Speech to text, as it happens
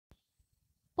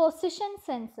Position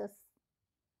senses.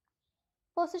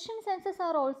 Position senses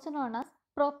are also known as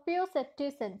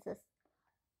proprioceptive senses.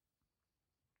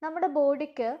 നമ്മുടെ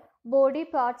ബോഡിക്ക് body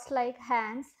parts like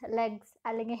hands, legs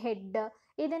അല്ലെങ്കിൽ head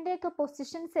ഇതിൻ്റെയൊക്കെ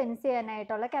position sense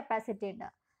ചെയ്യാനായിട്ടുള്ള capacity ഉണ്ട്.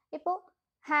 ഇപ്പോൾ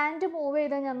ഹാൻഡ് മൂവ്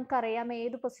ചെയ്താൽ നമുക്കറിയാം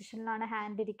ഏത് പൊസിഷനിലാണ്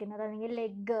ഹാൻഡ് ഇരിക്കുന്നത്, അല്ലെങ്കിൽ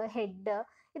ലെഗ്, ഹെഡ്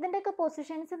ഇതിൻ്റെയൊക്കെ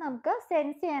പൊസിഷൻസ് നമുക്ക്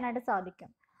സെൻസ് ചെയ്യാനായിട്ട്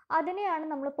സാധിക്കും. അതിനെയാണ്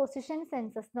നമ്മൾ പൊസിഷൻ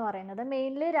സെൻസസ് എന്ന് പറയുന്നത്.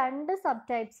 Mainly 2 sub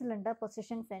ടൈപ്സിലുണ്ട്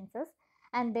position census,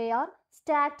 and they are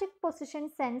static position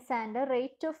sense and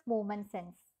rate of movement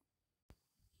sense.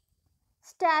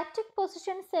 Static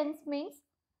position sense means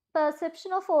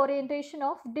perception of orientation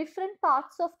of different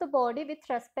parts of the body with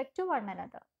respect to one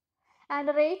another. And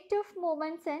rate of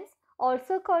movement sense,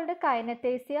 also called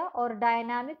kinesthesia or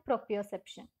dynamic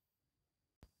proprioception.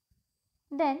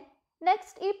 Then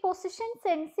next ഈ position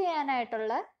sense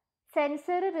ചെയ്യാനായിട്ടുള്ള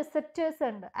sensory receptors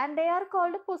ഉണ്ട്, and they are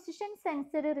called position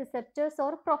sensory receptors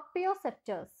or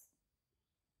പ്രൊപ്രിയോസെപ്റ്റേഴ്സ്.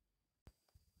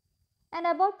 And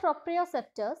about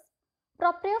പ്രൊപ്രിയോസെപ്റ്റേഴ്സ്,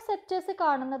 പ്രൊപ്രിയോസെപ്റ്റേഴ്സ്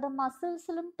കാണുന്നത്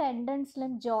മസിൽസിലും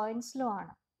ടെൻഡൻസിലും ജോയിൻസിലും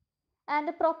ആണ്.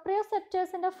 And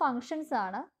പ്രൊപ്രിയോസെപ്റ്റേഴ്സിൻ്റെ functions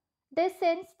ആണ് ദേ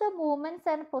sense the movements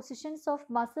and positions of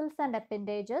muscles and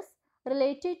appendages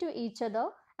related to each other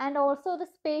and also the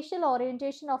spatial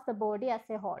orientation of the body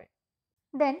as A whole.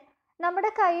 Then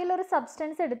നമ്മുടെ കയ്യിൽ ഒരു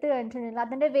substance എടുത്തു കഴിഞ്ഞിട്ടുണ്ടെങ്കിൽ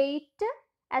അതിൻ്റെ wait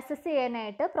assess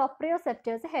ചെയ്യാനായിട്ട്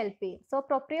പ്രൊപ്രിയോസെപ്റ്റേഴ്സ് ഹെൽപ്പ് ചെയ്യും. So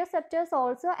പ്രൊപ്രിയോസെപ്റ്റേഴ്സ്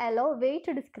also hello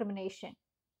wait discrimination.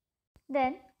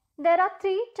 Then there are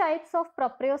 3 types of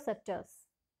proprioceptors.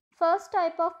 First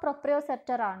type of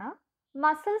proprioceptor ആണ്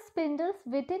muscle spindles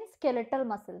within skeletal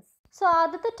muscles. So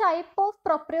ആദ്യത്തെ type of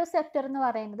proprioceptor എന്ന്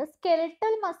പറയുന്നത്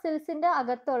skeletal musclesന്റെ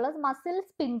അകത്തുള്ള muscle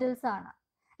spindles ആണ്,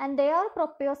 and they are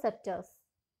proprioceptors.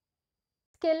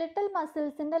 skeletal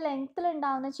musclesന്റെ ലെങ്ത്തിൽ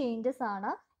ഉണ്ടാവുന്ന changes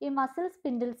ആണ് ഈ muscle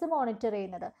spindles മോണിറ്റർ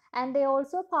ചെയ്യുന്നത്, and they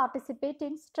also participate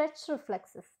in stretch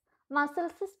reflexes.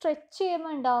 Muscles stretch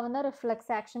ചെയ്യുമ്പോൾ ഉണ്ടാവുന്ന റിഫ്ലെക്സ്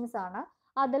ആക്ഷൻസ് ആണ്,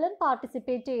 അതിലും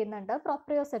പാർട്ടിസിപ്പേറ്റ് ചെയ്യുന്നുണ്ട്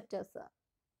പ്രൊപ്രിയോസെപ്റ്റേഴ്സ്.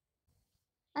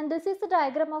 And this is the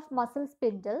diagram of muscle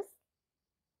spindles.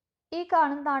 ഈ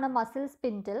കാണുന്നതാണ് muscle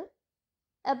spindle.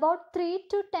 About 3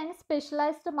 to 10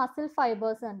 specialised muscle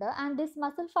fibres ഉണ്ട്, and this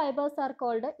muscle fibres are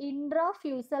called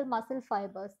ഇൻട്രാഫ്യൂസൽ muscle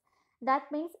fibres. That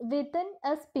means within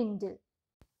A spindle.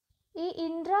 ഈ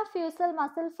ഇൻട്രാഫ്യൂസൽ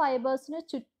muscle ഫൈബേഴ്സിന്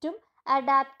ചുറ്റും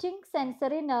adapting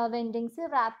sensory nerve endings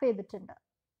rap ചെയ്തിട്ടുണ്ട്.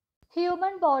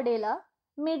 Human ബോഡിയിൽ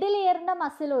middle ഇയറിൻ്റെ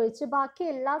muscle ഒഴിച്ച് ബാക്കി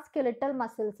എല്ലാ സ്കെലിറ്റൽ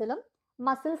മസിൽസിലും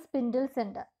മസിൽ സ്പിൻഡിൽസ്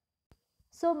ഉണ്ട്.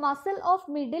 So muscle of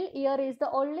middle year is the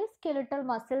only skeletal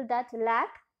muscle that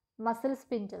lakh muscle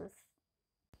spindles.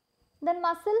 Then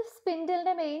muscle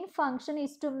സ്പിൻഡിലിൻ്റെ main function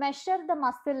is to measure the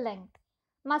muscle length.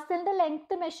 മസിലിൻ്റെ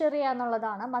length measure ചെയ്യുക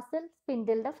എന്നുള്ളതാണ് muscle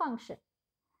സ്പിൻഡിലിൻ്റെ function.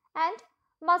 And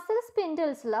muscle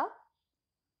സ്പിൻഡിൽസിൽ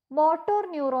motor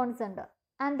neurons ഉണ്ട്,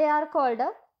 and they are called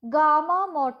gamma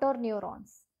motor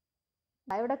neurons.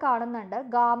 ഇവിടെ കാണുന്നുണ്ട്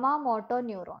gamma motor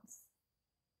neurons.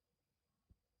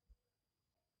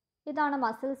 ഇതാണ്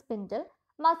muscle spindle.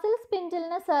 Muscle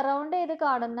സ്പിൻഡിലിനെ surround ചെയ്ത്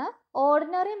കാണുന്ന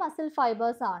ordinary muscle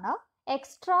fibres ആണ്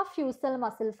extra fusel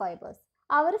muscle fibres.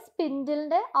 അവർ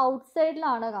സ്പിൻഡിലിൻ്റെ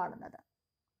ഔട്ട്സൈഡിലാണ് കാണുന്നത്.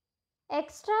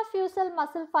 എക്സ്ട്രാ ഫ്യൂസൽ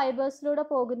മസിൽ ഫൈബേഴ്സിലൂടെ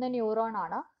പോകുന്ന ന്യൂറോൺ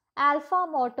ആണ് ആൽഫ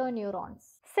മോട്ടോർ ന്യൂറോൺസ്.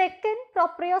 സെക്കൻഡ്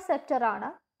പ്രൊപ്രിയോസെപ്റ്റർ ആണ്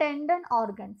tendon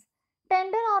organs.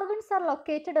 Tendon organs are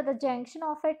located at the junction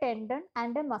of A tendon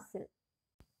and A muscle.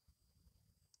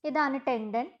 ഇതാണ്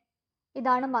tendon,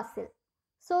 ഇതാണ് muscle.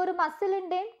 So ഒരു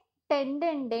മസിലിൻ്റെയും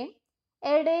ടെൻഡൻ്റെയും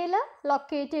ഇടയിൽ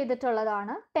locate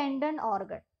ചെയ്തിട്ടുള്ളതാണ് tendon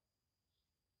organ.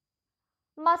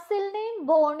 മസിലിനെയും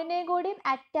ബോണിനെയും കൂടിയും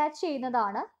അറ്റാച്ച്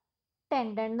ചെയ്യുന്നതാണ്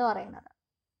ടെൻഡൻ എന്ന് പറയുന്നത്.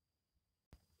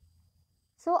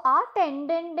 സോ ആ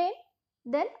ടെൻഡൻ്റെയും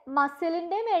ദെൻ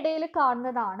മസിലിൻ്റെയും ഇടയിൽ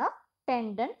കാണുന്നതാണ്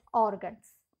ടെൻഡൻ ഓർഗൻസ്.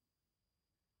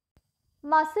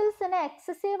 മസിൽസിന്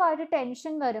എക്സസീവ് ആയിട്ട്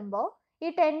ടെൻഷൻ വരുമ്പോൾ ഈ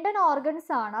ടെൻഡൻ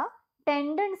ഓർഗൻസ് ആണ്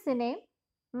ടെൻഡൻസിനെയും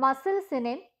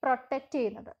മസിൽസിനെയും പ്രൊട്ടക്റ്റ്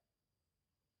ചെയ്യുന്നത്.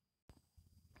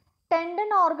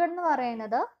 ടെൻഡൻ ഓർഗൻ എന്ന്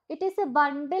പറയുന്നത് it is a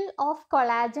bundle of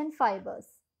collagen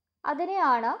fibres.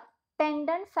 അതിനെയാണ്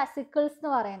ടെൻഡൻ ഫെസിക്കിൾസ്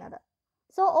എന്ന് പറയുന്നത്.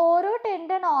 സോ ഓരോ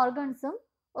ടെൻഡൻ ഓർഗൻസും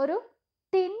ഒരു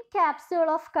thin capsule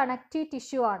of connective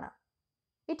tissue ആണ്.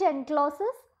 It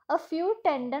encloses a few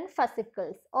tendon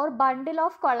fascicles or bundle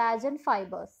of collagen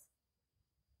fibers.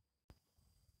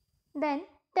 Then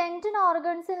tendon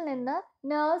organs-ൽ നിന്ന്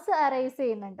nerves arise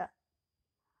ചെയ്യുന്നുണ്ട്.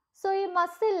 സോ ഈ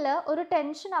മസിലിൽ ഒരു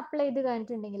ടെൻഷൻ അപ്ലൈ ചെയ്ത്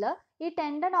കഴിഞ്ഞിട്ടുണ്ടെങ്കിൽ ഈ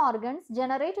tendon organs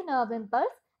generate nerve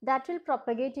impulse that will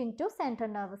propagate into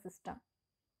central nervous system.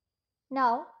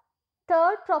 Now,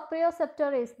 third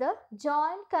proprioceptor is the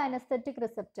joint kinesthetic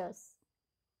receptors.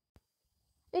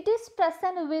 It is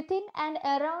present within and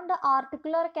around the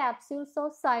articular capsules of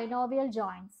synovial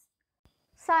joints.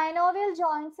 Synovial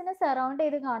ജോയിൻസിനെ surround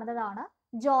ചെയ്ത് കാണുന്നതാണ്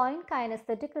joint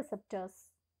kinesthetic receptors.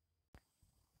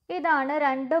 ഇതാണ്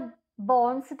രണ്ട്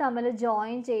bones തമ്മിൽ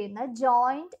join ചെയ്യുന്ന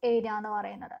joint area എന്ന്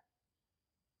പറയുന്നത്.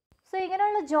 So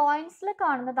ഇങ്ങനെയുള്ള ജോയിൻസിൽ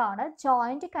കാണുന്നതാണ്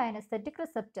ജോയിന്റ് കൈനസ്തെറ്റിക്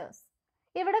റിസപ്റ്റേഴ്സ്.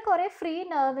 ഇവിടെ കുറെ ഫ്രീ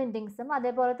നെർവ് എൻഡിങ്സും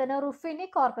അതേപോലെ തന്നെ റുഫിനി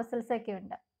കോർപ്പസൽസ് ഒക്കെ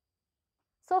ഉണ്ട്.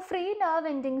 സോ ഫ്രീ നെർവ്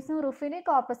എൻഡിങ്സും റുഫിനി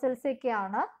കോർപ്പസൽസ്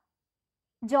ഒക്കെയാണ്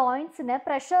ജോയിൻസിന്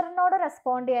പ്രഷറിനോട്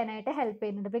റെസ്പോണ്ട് ചെയ്യാനായിട്ട് ഹെൽപ്പ്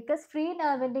ചെയ്യുന്നത്. ബിക്കോസ് ഫ്രീ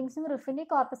നെർവ് എൻഡിങ്സും റുഫിനി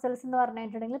കോർപ്പസൽസ് എന്ന്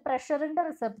പറഞ്ഞിട്ടുണ്ടെങ്കിൽ പ്രഷറിന്റെ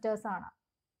റിസപ്റ്റേഴ്സ് ആണ്.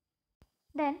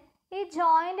 ദെൻ ഈ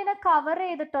ജോയിന്റിനെ കവർ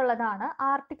ചെയ്തിട്ടുള്ളതാണ്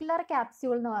ആർട്ടിക്കുലർ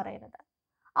ക്യാപ്സ്യൂൾ എന്ന് പറയുന്നത്.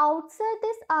 ഔട്ട്സൈഡ്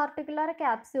ദിസ് ആർട്ടിക്കുലർ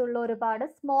ക്യാപ്സ്യൂളിൽ ഒരുപാട്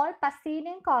സ്മോൾ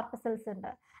പസീനിയൻ കോർപ്പസൽസ്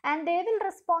ഉണ്ട്. And they will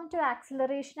respond to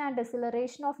acceleration and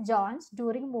ഡിസിലറേഷൻ of joints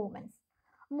during movements.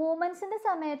 മൂവ്മെന്റ്സിന്റെ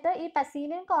സമയത്ത് ഈ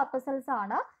പസീനിയൻ കോർപ്പസൽസ്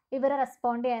ആണ് ഇവരെ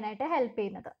റെസ്പോണ്ട് ചെയ്യാനായിട്ട് ഹെൽപ്പ്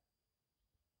ചെയ്യുന്നത്.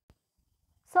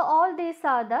 So all these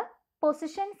are the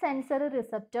position sensory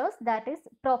receptors, that is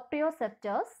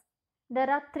proprioceptors. There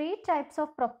are 3 types of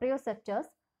proprioceptors: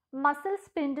 muscle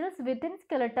spindles within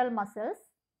skeletal muscles,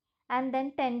 and then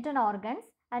tendon organs,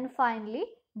 and finally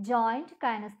joint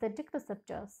kinesthetic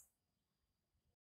receptors.